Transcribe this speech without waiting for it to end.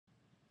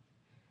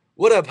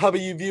What up,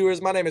 Hubba-U viewers?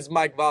 My name is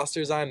Mike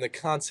Vosters. I am the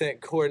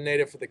content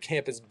coordinator for the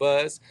Campus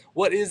Buzz.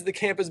 What is the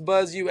Campus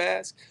Buzz, you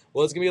ask?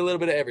 Well, it's going to be a little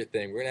bit of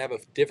everything. We're going to have a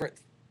different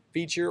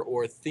feature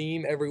or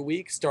theme every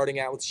week,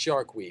 starting out with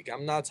Shark Week.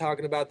 I'm not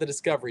talking about the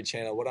Discovery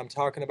Channel. What I'm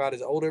talking about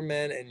is older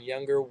men and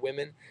younger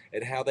women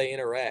and how they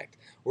interact.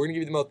 We're going to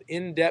give you the most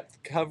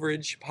in-depth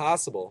coverage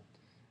possible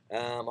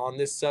on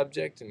this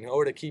subject in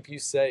order to keep you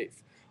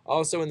safe.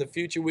 Also, in the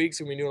future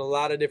weeks, we're going to be doing a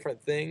lot of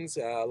different things.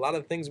 A lot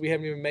of things we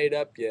haven't even made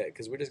up yet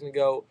because we're just going to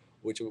go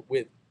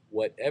with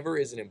whatever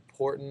is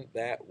important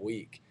that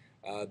week.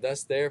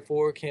 Thus,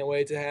 therefore, can't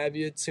wait to have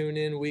you tune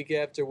in week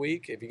after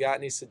week. If you got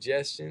any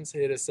suggestions,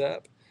 hit us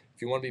up.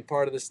 If you want to be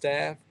part of the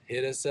staff,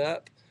 hit us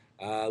up.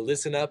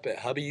 Listen up at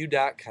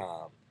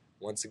Hubba-U.com.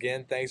 Once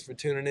again, thanks for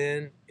tuning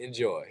in.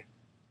 Enjoy.